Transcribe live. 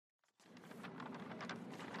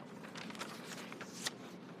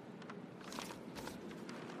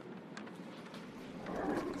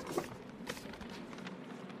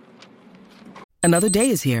Another day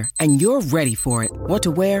is here, and you're ready for it. What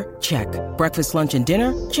to wear? Check. Breakfast, lunch, and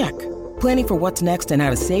dinner? Check. Planning for what's next and how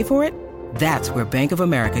to save for it? That's where Bank of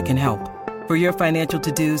America can help. For your financial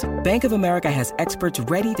to-dos, Bank of America has experts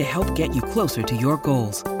ready to help get you closer to your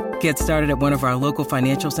goals. Get started at one of our local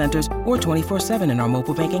financial centers or 24/7 in our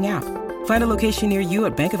mobile banking app. Find a location near you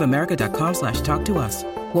at bankofamerica.com/talktous.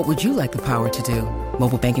 What would you like the power to do?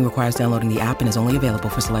 Mobile banking requires downloading the app and is only available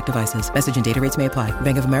for select devices. Message and data rates may apply.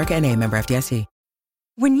 Bank of America N.A., member FDIC.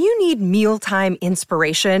 When you need mealtime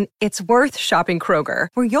inspiration, it's worth shopping Kroger,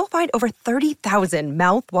 where you'll find over 30,000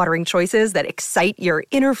 mouth-watering choices that excite your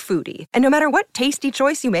inner foodie. And no matter what tasty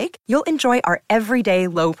choice you make, you'll enjoy our everyday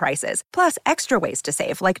low prices, plus extra ways to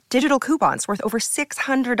save, like digital coupons worth over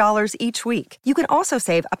 $600 each week. You can also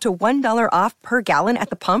save up to $1 off per gallon at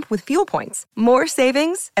the pump with fuel points. More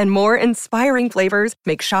savings and more inspiring flavors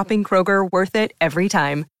make shopping Kroger worth it every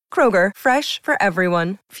time. Kroger, fresh for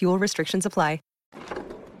everyone. Fuel restrictions apply.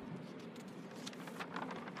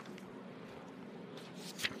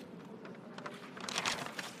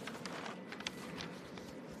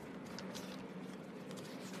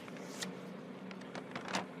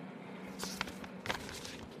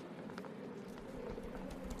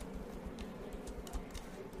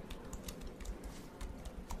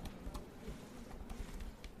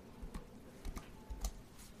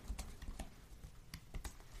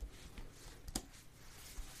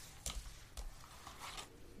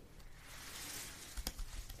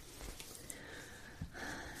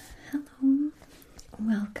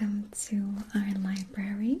 Welcome to our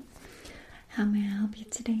library. How may I help you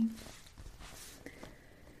today?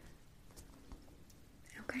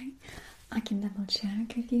 Okay, I can double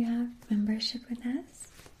check if you have membership with us.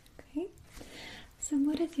 Okay, so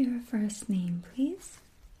what is your first name, please?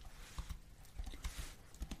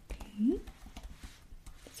 Okay,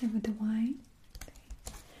 start with the Y. Okay.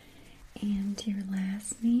 And your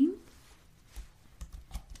last name?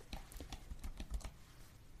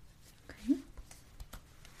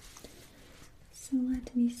 So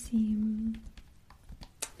let me see.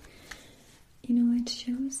 It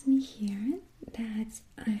shows me here that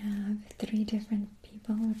I have 3 different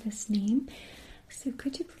people with this name. So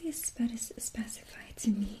could you please specify to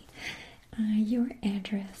me your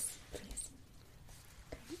address, please?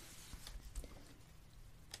 Okay.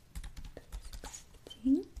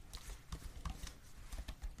 16.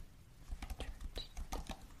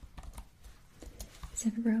 Is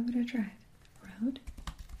it road or drive? Road.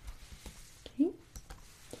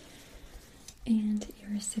 And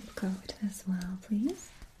your zip code as well, please.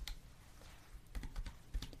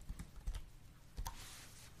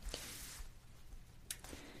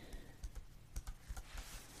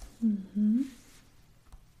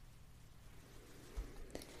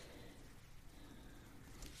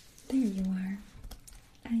 There you are.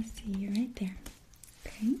 I see you right there.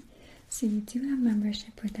 Okay, so you do have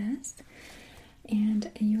membership with us, and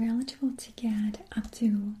you're eligible to get up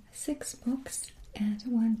to 6 books at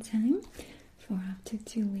one time for up to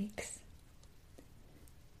 2 weeks.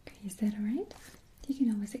 Okay, is that alright? You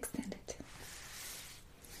can always extend it.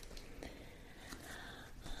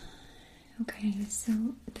 Okay,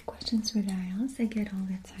 so the questions with IELTS I get all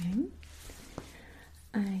the time.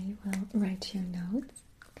 I will write your notes,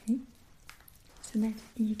 okay, so that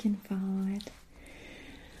you can follow it.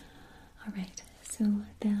 Alright, so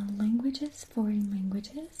the languages, foreign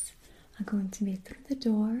languages, are going to be through the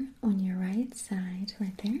door on your right side,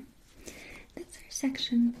 right there. That's our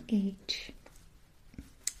section H.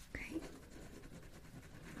 Okay.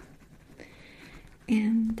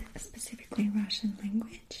 And specifically Russian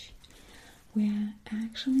language, we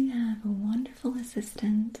actually have a wonderful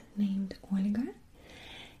assistant named Olga,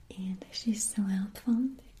 and she's so helpful.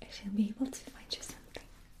 She'll be able to find you something.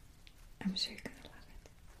 I'm sure you're gonna love it.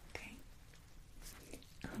 Okay.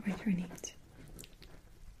 I'll write her name too.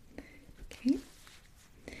 Okay.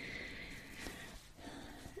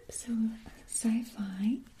 So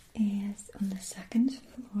Sci-Fi is on the 2nd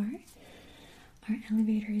floor. Our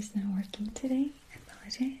elevator is not working today. I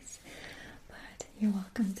apologize, but you're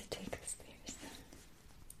welcome to take the stairs.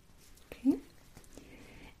 Okay.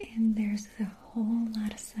 And there's a whole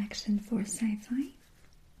lot of section for Sci-Fi.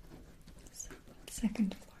 So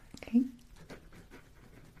 2nd floor. Okay.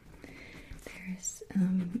 There's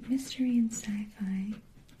mystery and sci-fi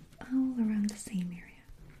all around the same area.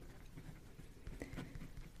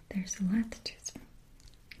 There's a lot to choose from.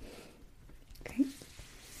 Okay.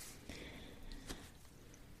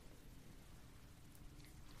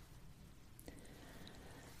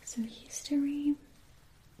 So history,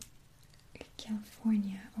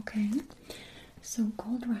 California. Okay. So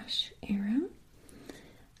Gold Rush era.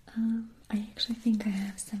 I actually think I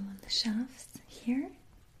have some on the shelves here.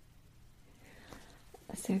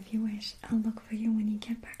 So if you wish, I'll look for you when you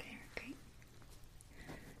get back here, okay?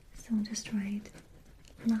 So I'll just write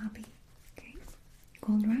lobby, okay?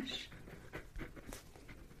 Gold Rush.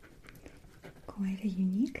 Quite a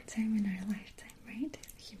unique time in our lifetime, right?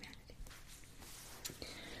 Humanity.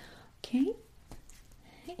 Okay.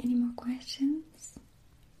 Any more questions?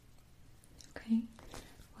 Okay.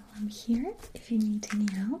 Well, I'm here if you need any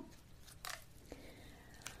help.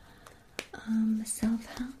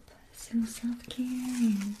 Self-help, so self-care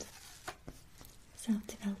and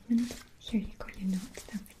self-development. Here you go, your notes,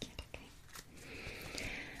 don't forget, okay?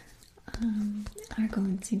 Are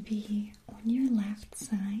going to be on your left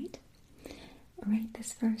side, right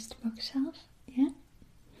this first bookshelf, yeah?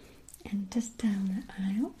 And just down the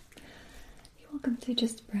aisle. You're welcome to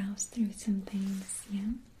just browse through some things,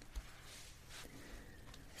 yeah?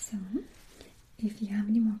 So, if you have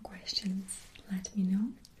any more questions, let me know,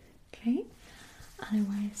 okay?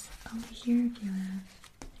 Otherwise, I'll be here if you have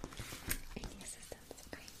any assistance,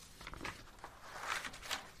 okay?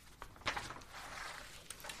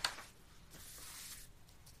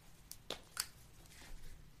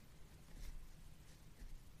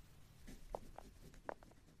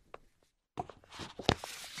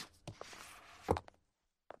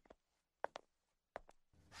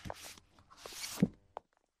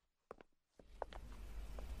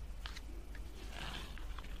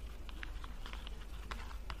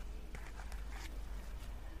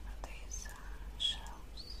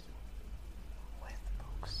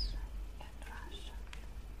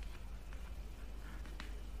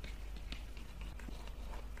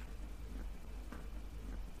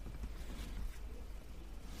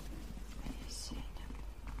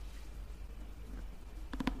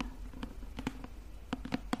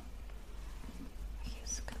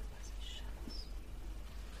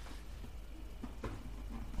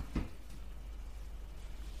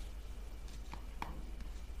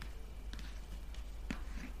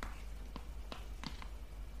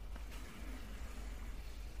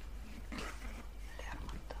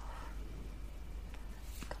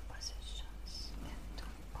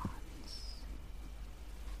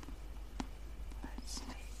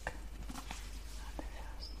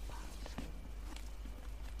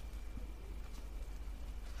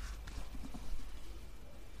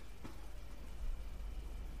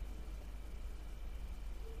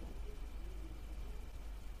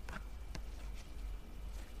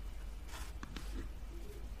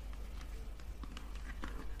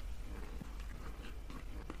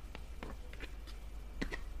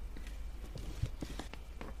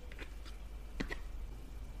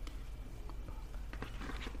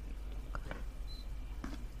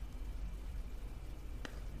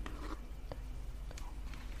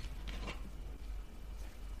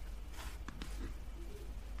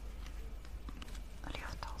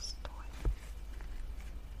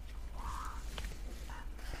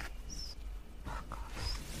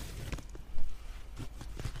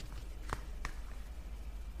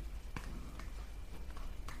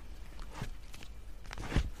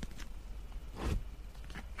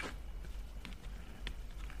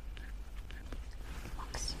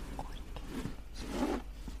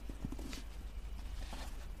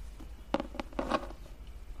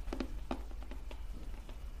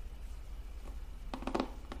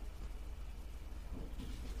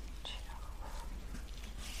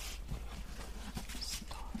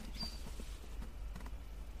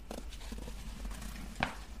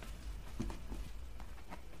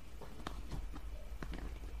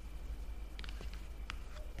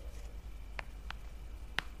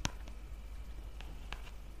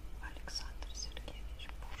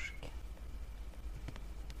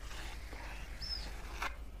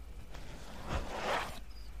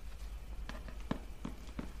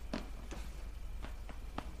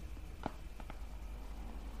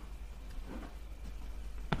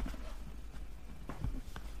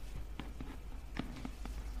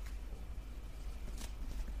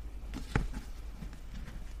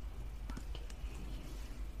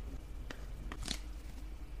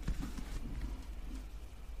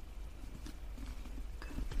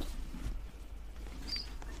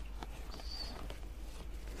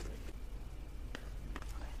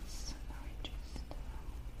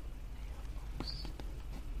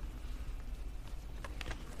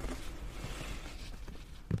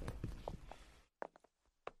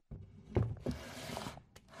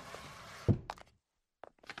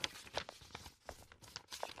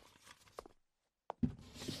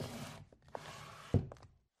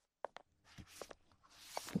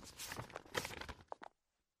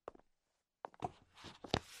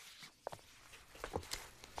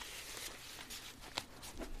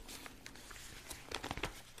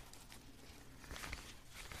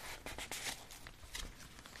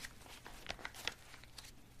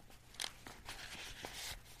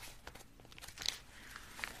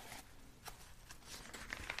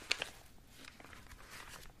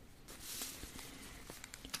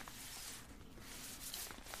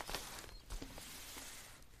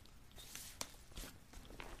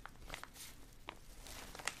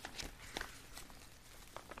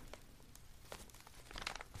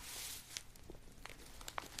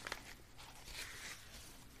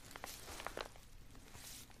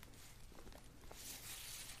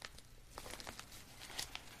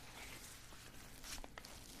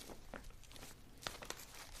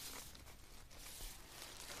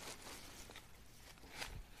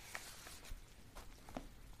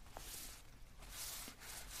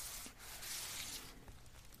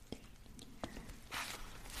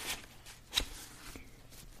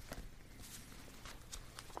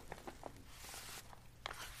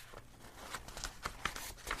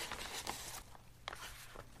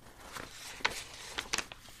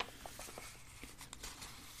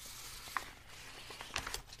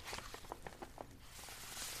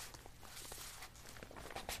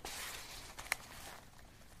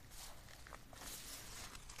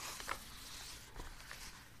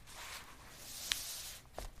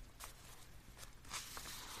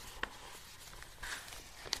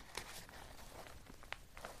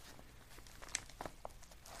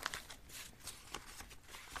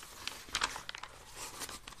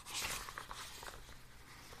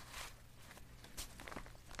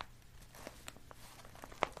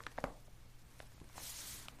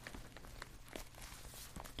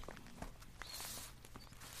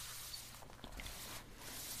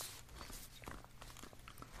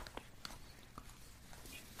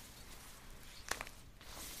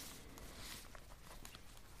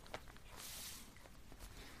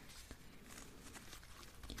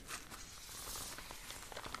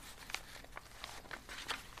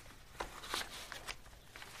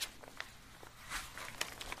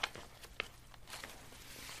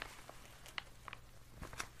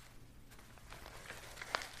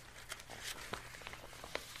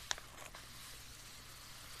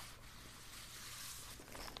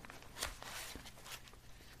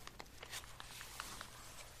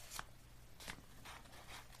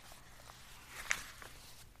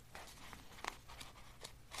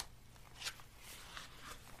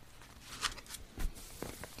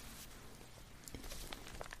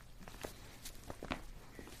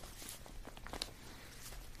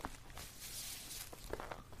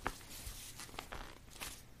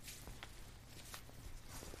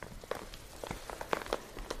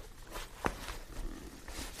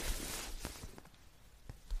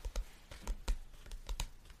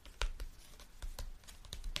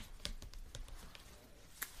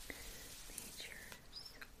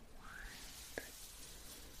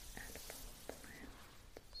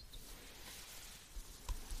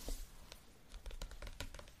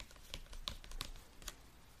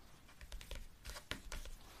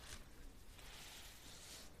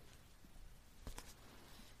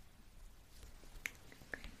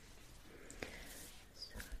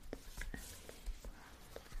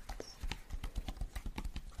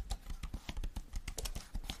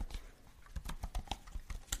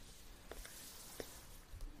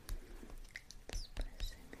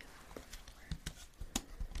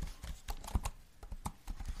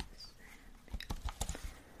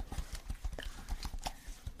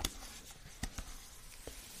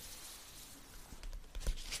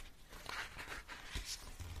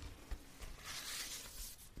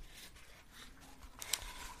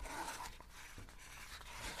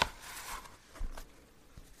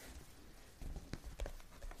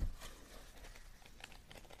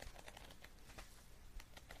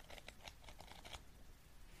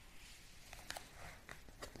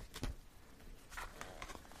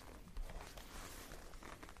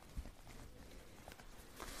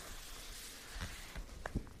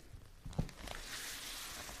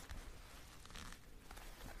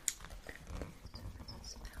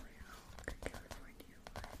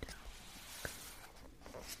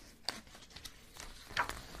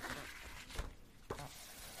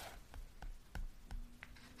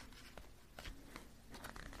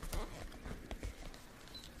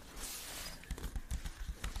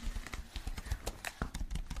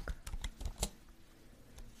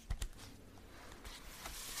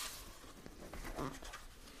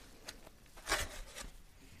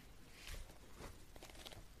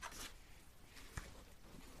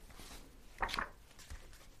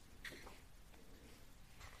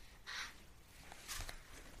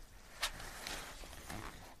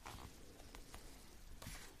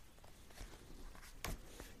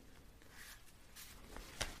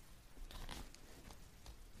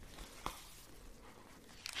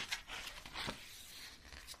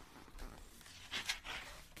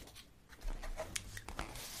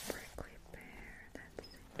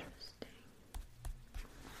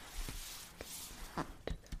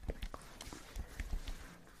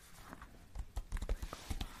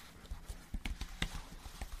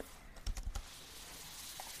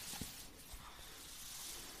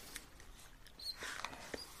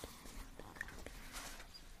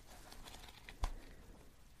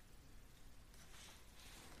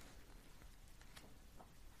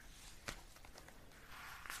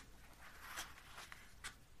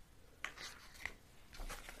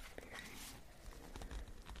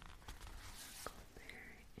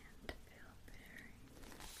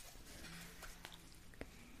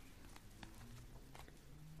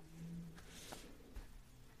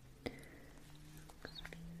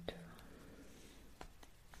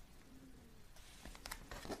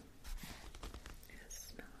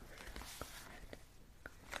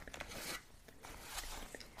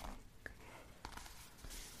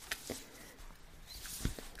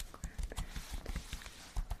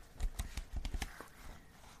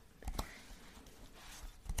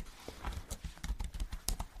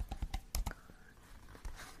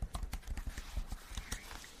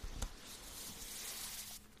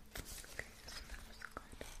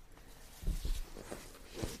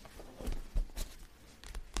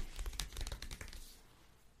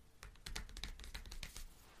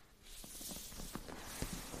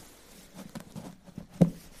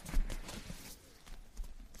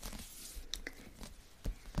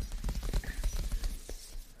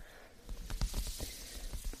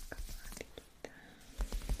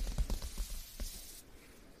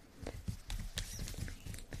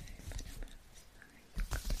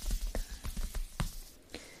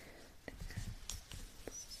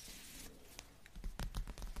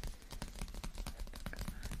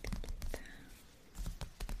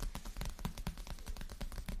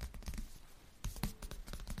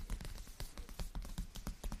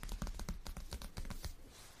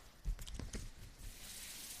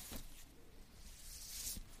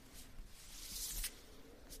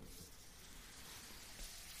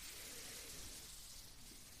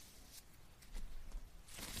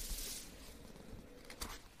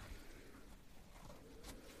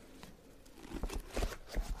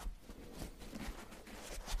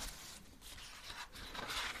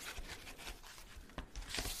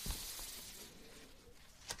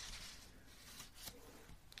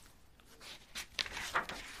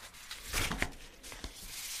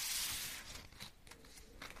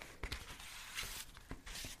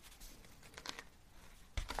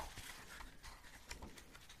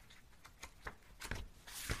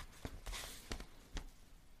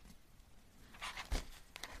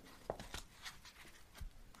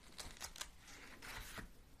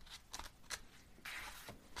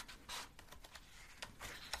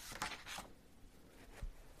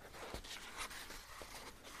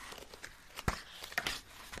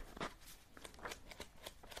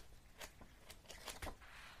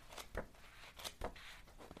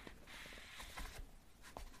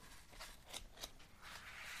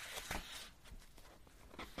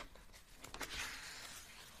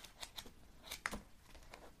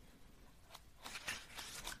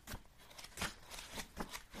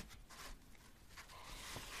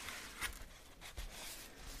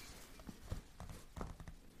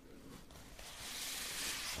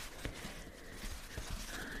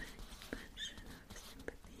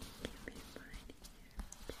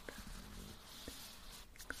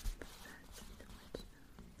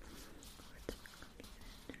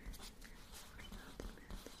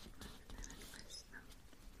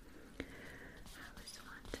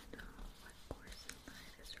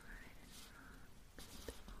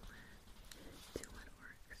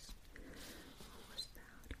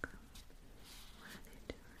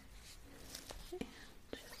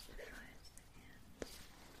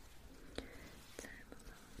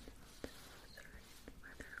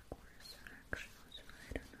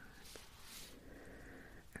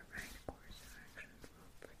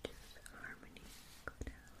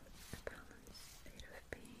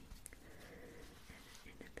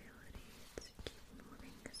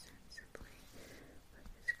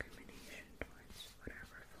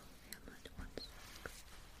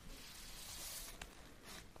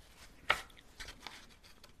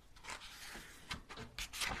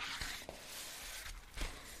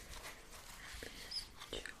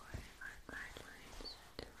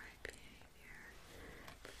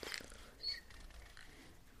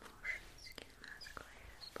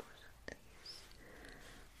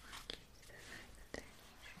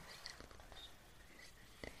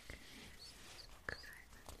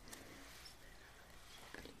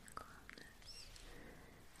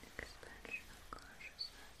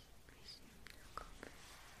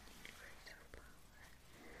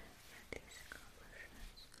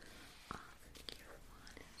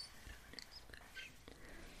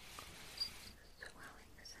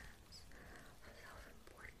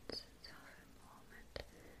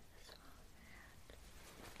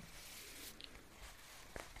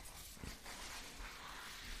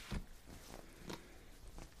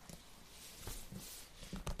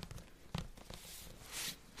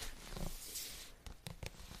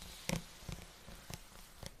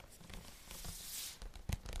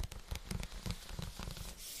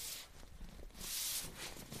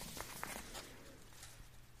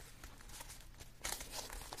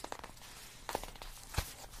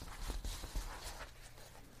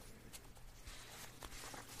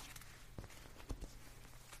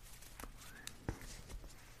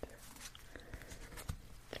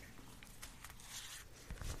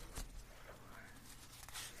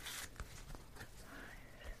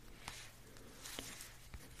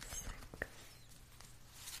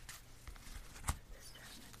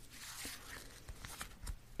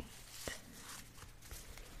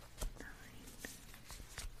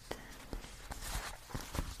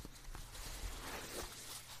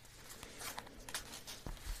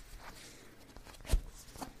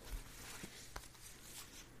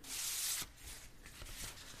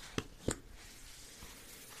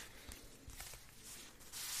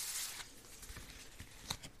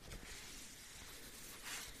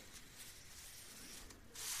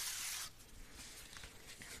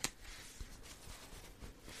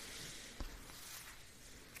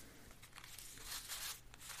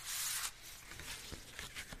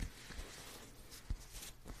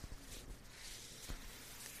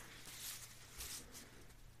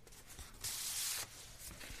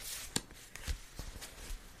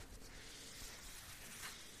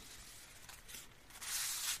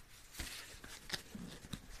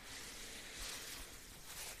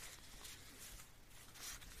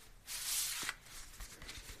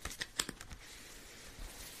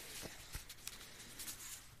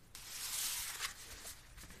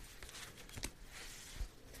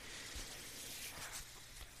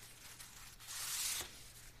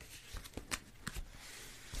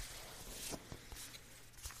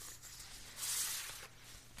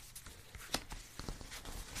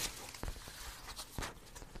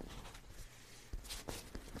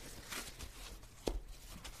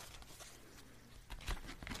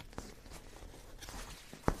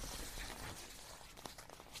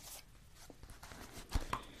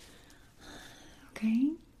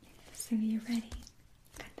 Okay, so you're ready.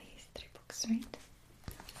 Got these 3 books, right?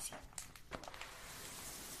 Let's see.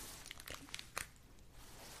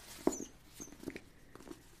 Okay.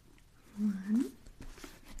 1,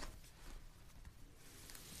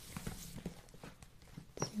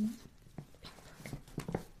 2,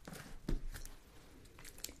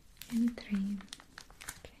 and 3.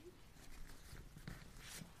 Okay.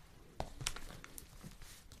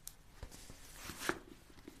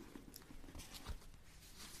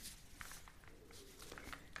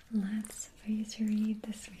 Lots for you to read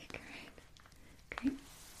this week, right? Okay.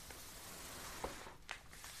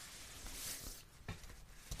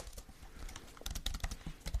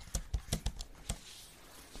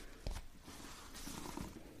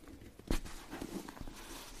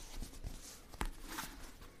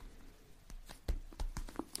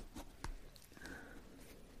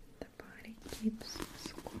 The body keeps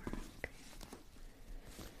score. Okay.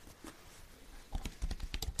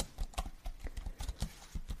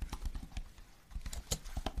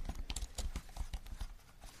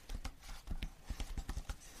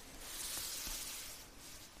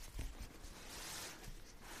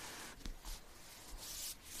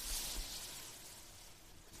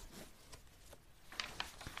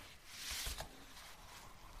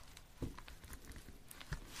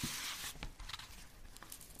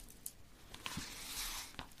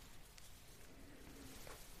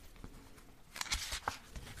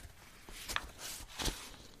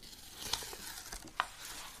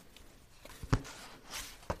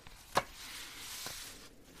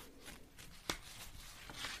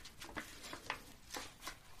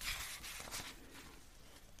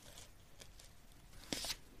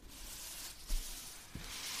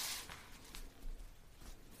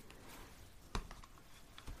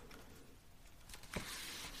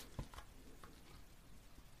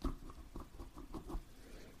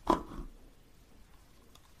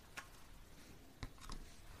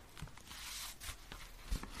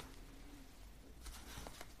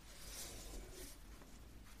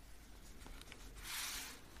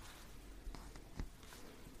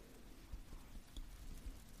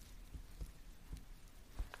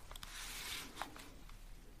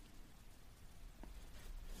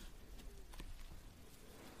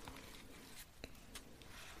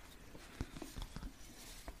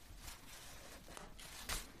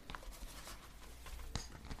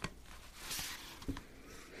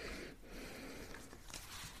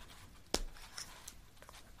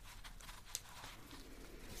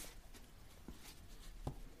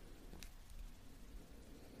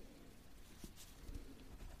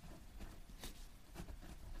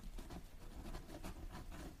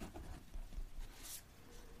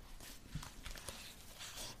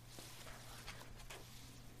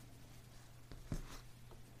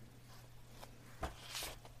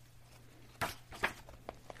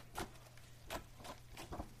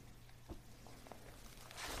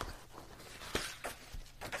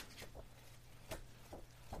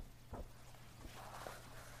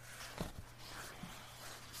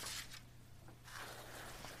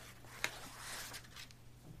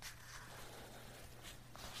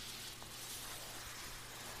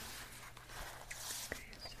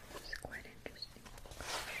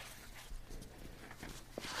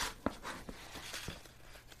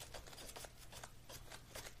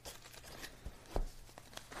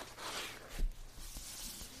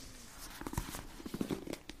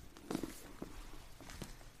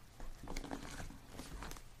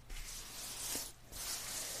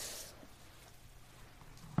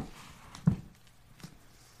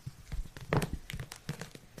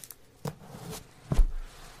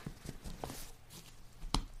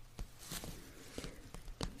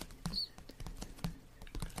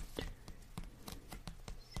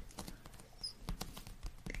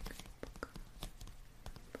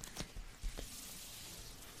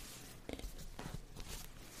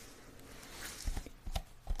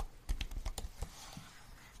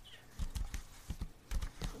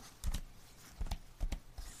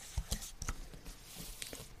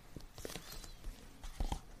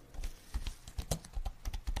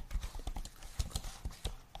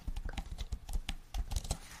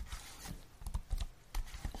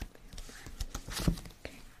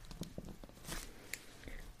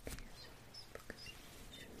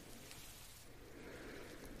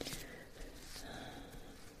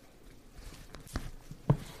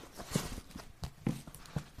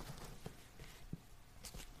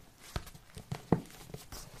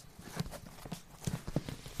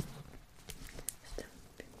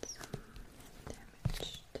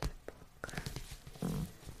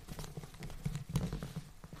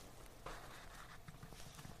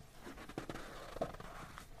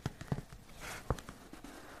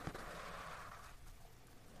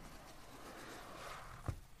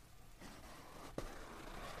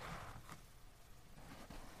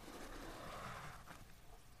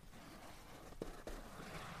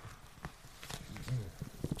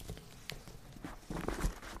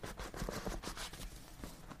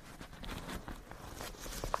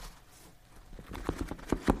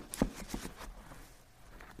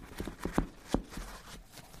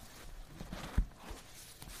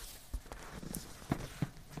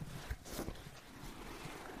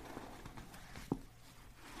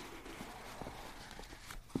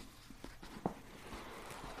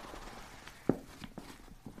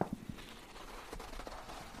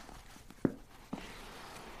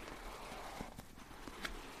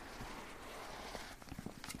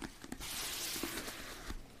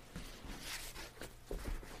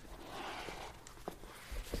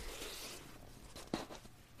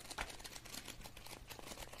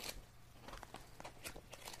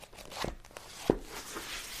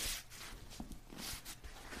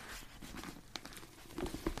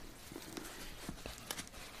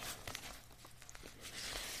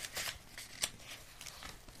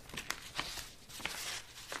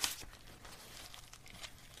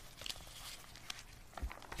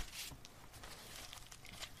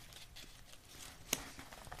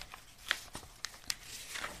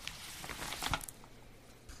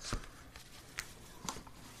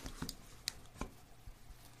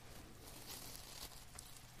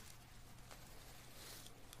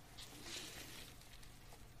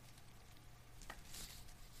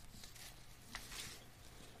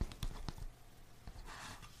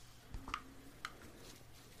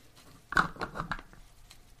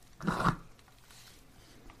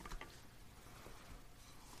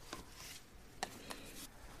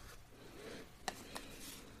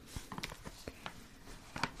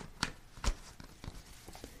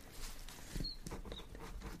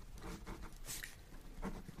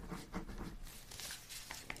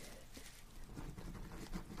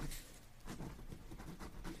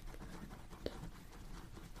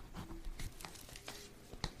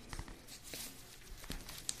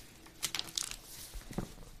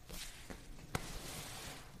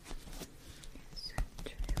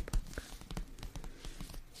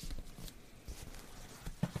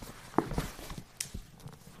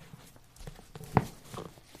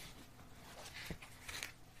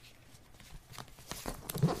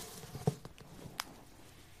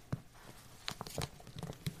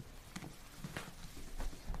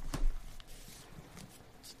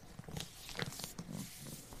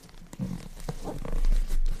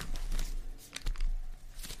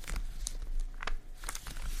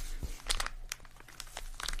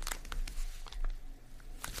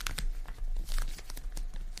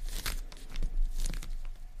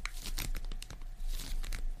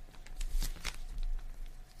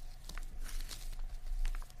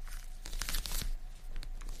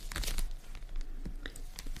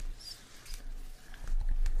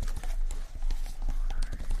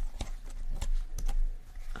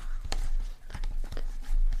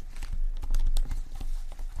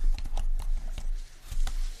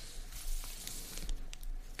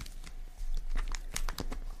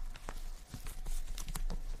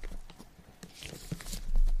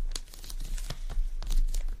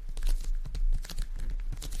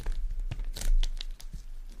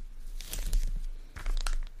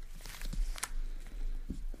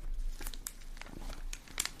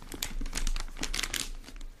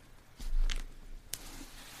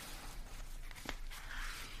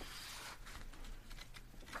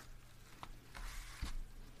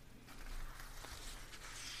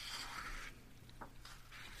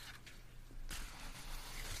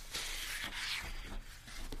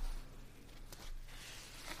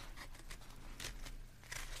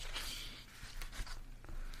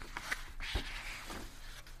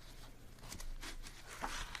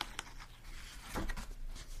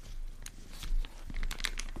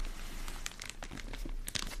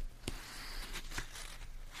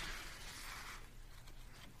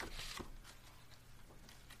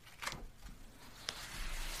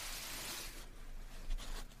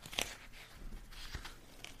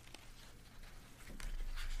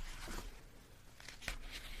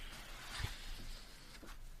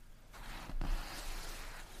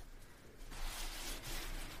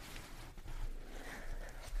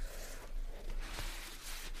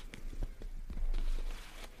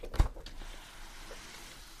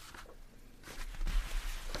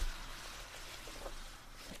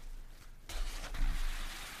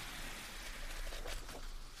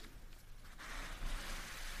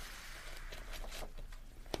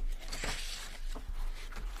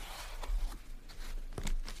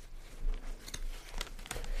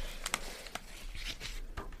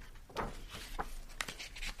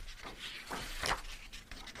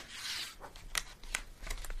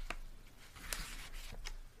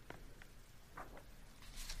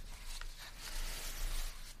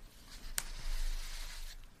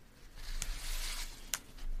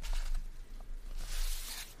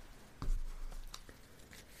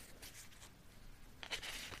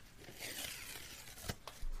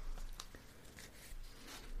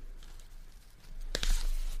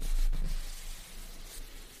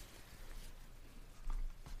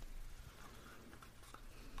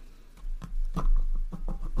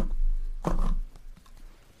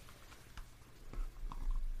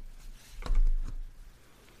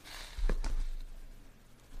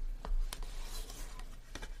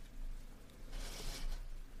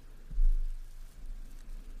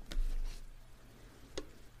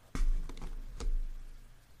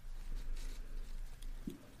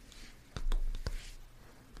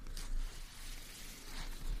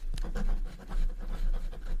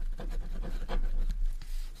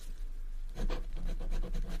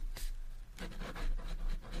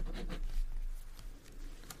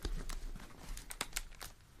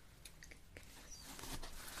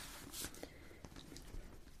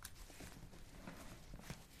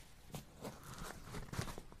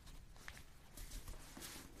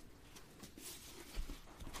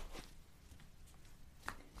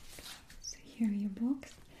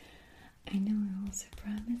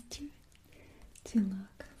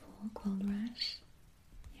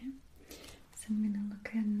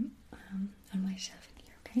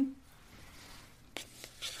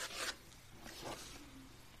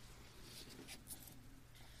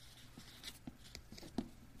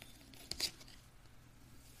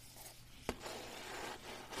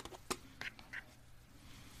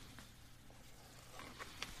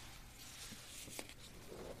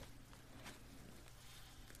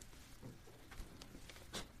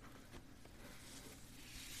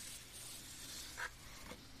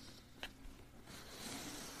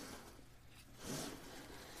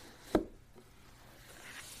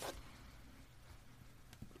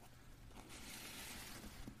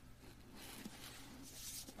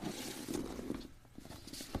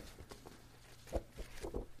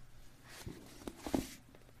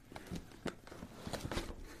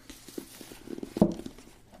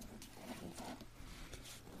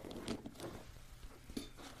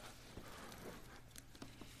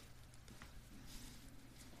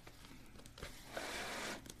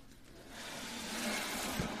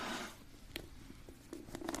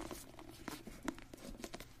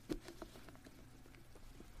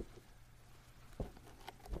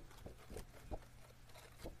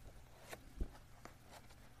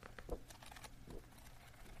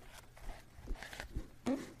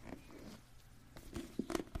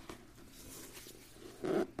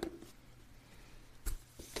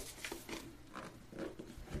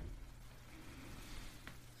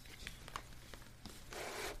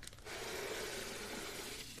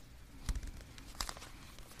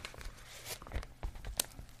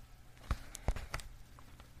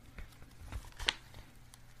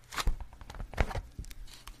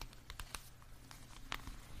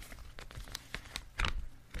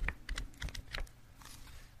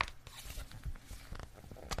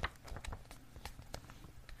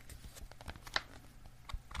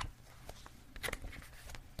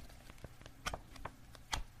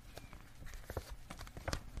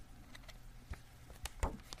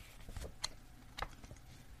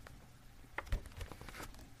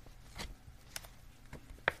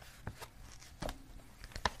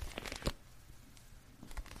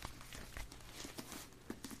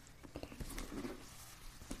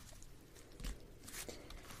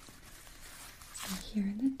 here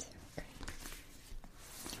in it. Okay.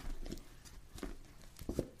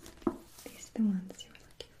 These are the ones you were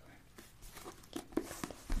looking for.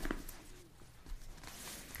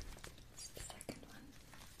 This is the second one.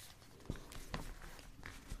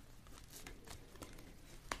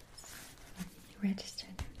 So, when you registered,